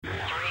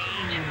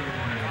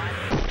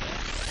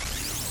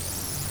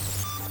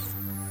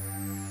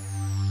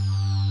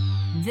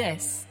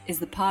This is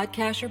the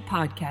Podcasher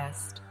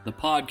Podcast. The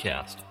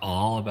podcast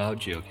all about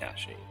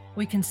geocaching.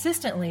 We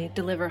consistently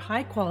deliver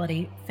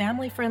high-quality,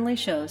 family-friendly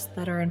shows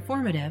that are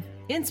informative,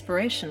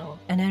 inspirational,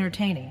 and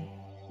entertaining.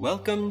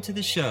 Welcome to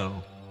the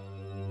show.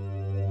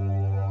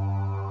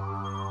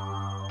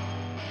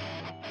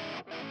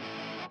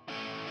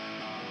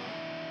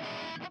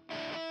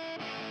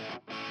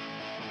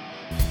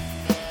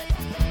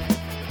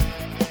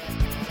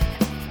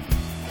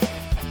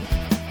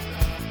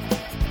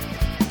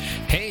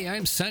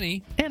 I'm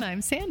Sunny. And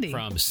I'm Sandy.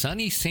 From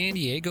sunny San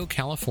Diego,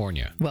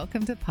 California.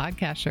 Welcome to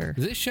Podcasher.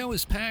 This show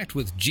is packed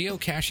with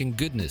geocaching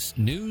goodness,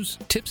 news,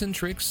 tips and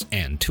tricks,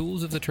 and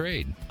tools of the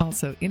trade.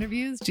 Also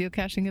interviews,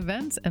 geocaching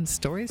events, and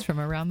stories from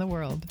around the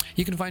world.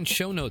 You can find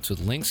show notes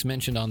with links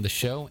mentioned on the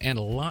show and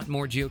a lot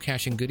more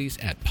geocaching goodies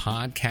at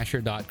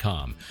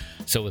podcasher.com.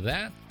 So with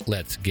that,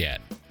 let's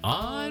get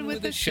on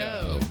with the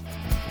show.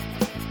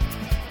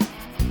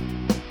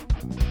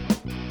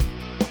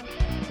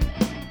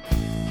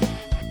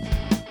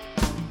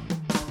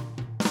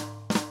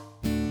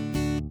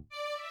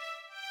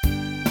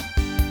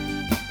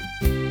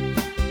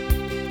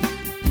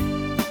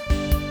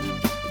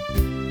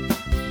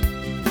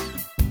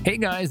 Hey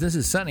guys, this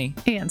is Sunny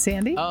and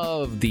Sandy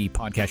of the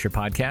Podcasher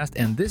Podcast,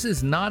 and this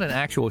is not an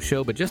actual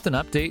show, but just an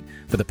update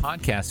for the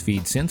podcast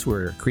feed since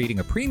we're creating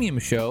a premium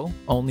show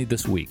only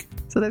this week.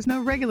 So there's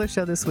no regular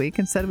show this week.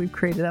 Instead, we've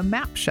created a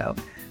MAPP show.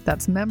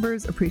 That's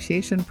Members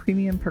Appreciation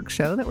Premium Perk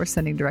Show that we're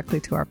sending directly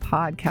to our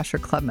Podcasher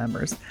Club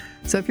members.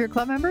 So if you're a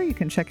club member, you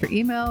can check your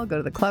email, go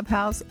to the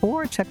clubhouse,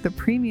 or check the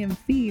premium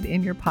feed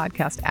in your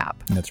podcast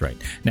app. That's right.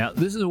 Now,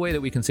 this is a way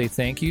that we can say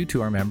thank you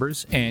to our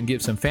members and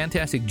give some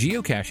fantastic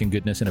geocaching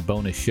goodness in a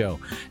bonus show.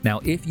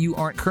 Now, if you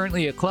aren't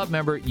currently a club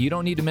member, you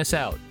don't need to miss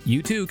out.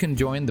 You too can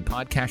join the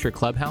Podcasher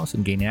Clubhouse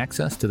and gain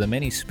access to the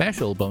many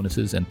special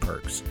bonuses and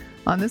perks.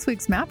 On this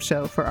week's MAPP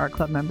show for our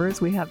club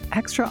members, we have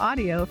extra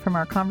audio from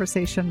our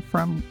conversation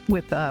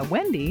with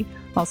Wendy,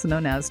 also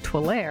known as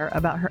Twalair,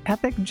 about her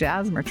epic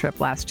Jasmer trip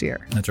last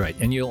year. That's right.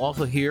 And you'll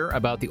also hear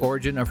about the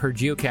origin of her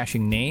geocaching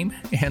name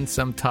and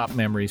some top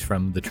memories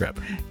from the trip.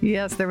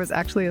 Yes, there was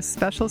actually a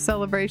special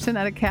celebration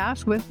at a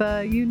cache with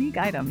a unique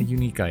item. A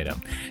unique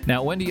item.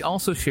 Now, Wendy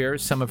also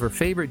shares some of her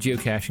favorite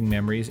geocaching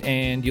memories,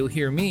 and you'll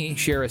hear me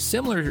share a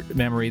similar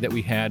memory that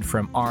we had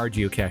from our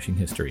geocaching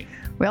history.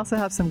 We also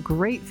have some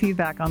great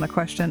feedback on the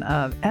question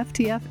of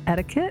FTF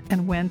etiquette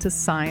and when to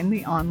sign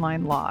the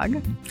online log.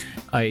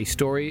 A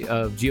story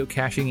of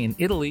geocaching in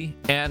Italy,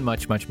 and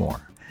much, much more.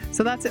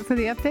 So that's it for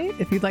the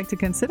update. If you'd like to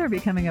consider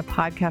becoming a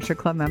Podcasher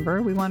Club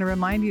member, we want to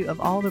remind you of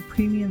all the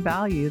premium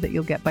value that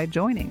you'll get by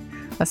joining.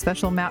 A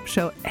special MAPP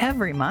show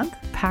every month,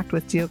 packed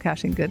with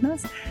geocaching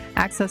goodness,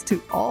 access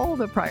to all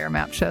the prior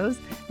MAPP shows,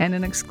 and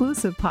an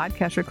exclusive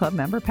Podcasher Club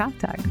member path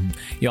tag.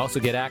 You also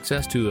get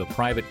access to a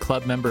private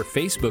club member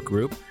Facebook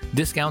group,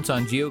 discounts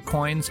on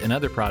geocoins and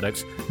other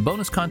products,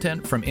 bonus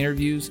content from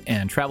interviews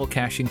and travel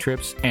caching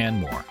trips,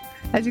 and more.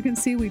 As you can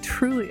see, we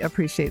truly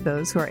appreciate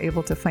those who are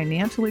able to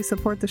financially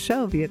support the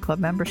show via club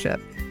membership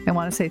and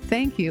want to say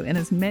thank you in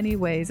as many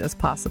ways as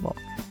possible.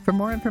 For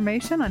more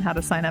information on how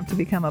to sign up to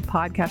become a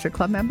Podcasher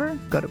Club member,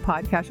 go to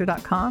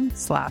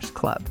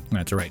podcasher.com/club.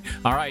 That's right.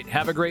 All right.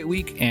 Have a great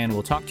week, and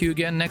we'll talk to you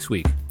again next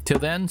week. Till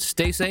then,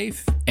 stay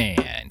safe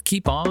and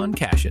keep on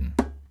caching.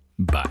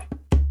 Bye.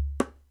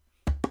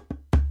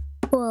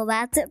 Well,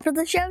 that's it for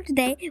the show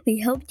today.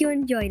 We hope you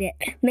enjoyed it.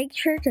 Make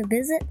sure to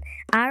visit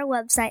our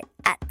website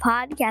at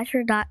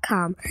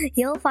podcasher.com.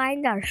 You'll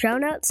find our show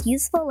notes,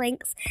 useful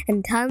links,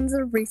 and tons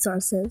of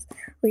resources.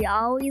 We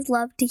always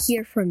love to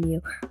hear from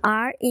you.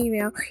 Our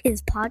email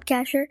is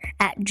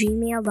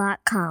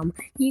podcasher@gmail.com.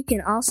 You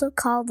can also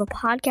call the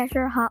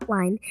Podcasher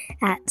hotline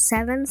at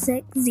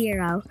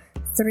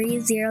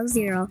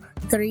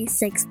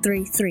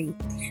 760-300-3633.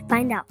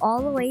 Find out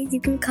all the ways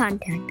you can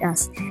contact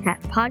us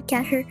at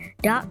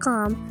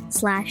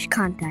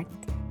podcasher.com/contact.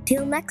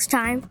 Till next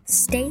time,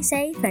 stay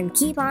safe and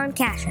keep on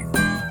caching.